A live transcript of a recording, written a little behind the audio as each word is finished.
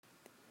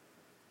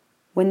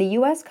When the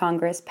U.S.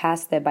 Congress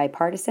passed the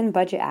Bipartisan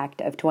Budget Act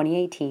of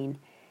 2018,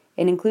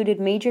 it included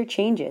major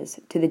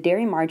changes to the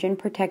Dairy Margin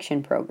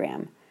Protection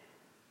Program.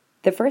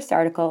 The first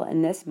article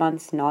in this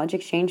month's Knowledge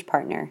Exchange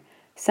Partner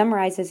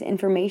summarizes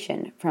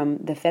information from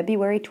the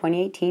February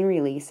 2018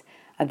 release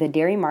of the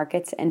Dairy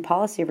Markets and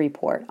Policy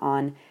Report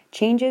on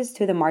changes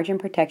to the Margin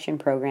Protection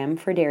Program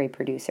for dairy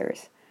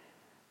producers.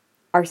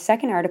 Our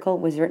second article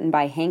was written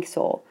by Hank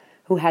Soule,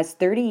 who has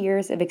 30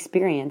 years of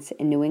experience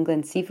in New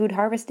England seafood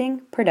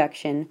harvesting,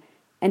 production,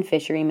 and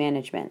fishery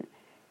management.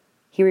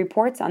 He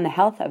reports on the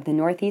health of the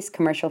Northeast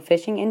commercial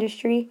fishing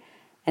industry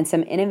and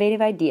some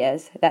innovative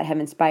ideas that have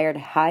inspired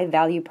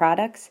high-value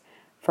products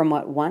from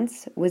what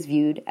once was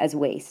viewed as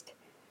waste.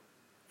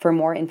 For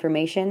more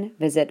information,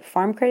 visit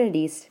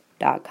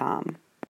farmcrediteast.com.